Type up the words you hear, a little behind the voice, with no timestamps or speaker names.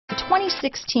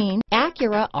2016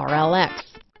 Acura RLX.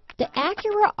 The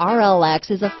Acura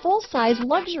RLX is a full-size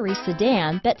luxury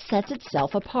sedan that sets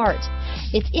itself apart.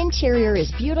 Its interior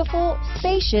is beautiful,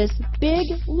 spacious, big,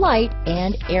 light,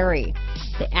 and airy.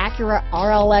 The Acura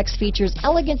RLX features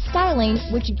elegant styling,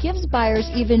 which gives buyers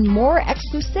even more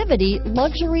exclusivity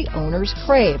luxury owners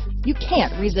crave. You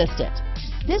can't resist it.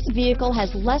 This vehicle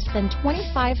has less than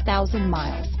 25,000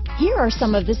 miles. Here are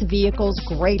some of this vehicle's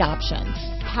great options: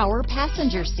 power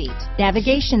passenger seat,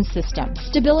 navigation system,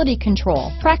 stability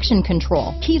control, traction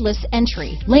control, keyless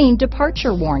entry, lane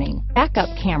departure warning, backup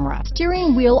camera,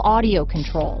 steering wheel audio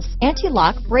controls,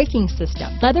 anti-lock braking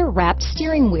system, leather-wrapped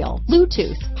steering wheel,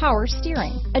 Bluetooth, power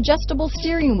steering, adjustable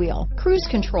steering wheel, cruise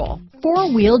control,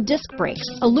 four-wheel disc brakes,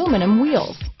 aluminum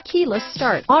wheels, keyless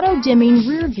start, auto-dimming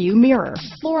rear view mirror,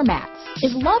 floor mats.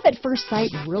 Is love at first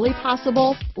sight really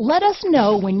possible? Let us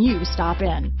know when you stop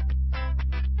in.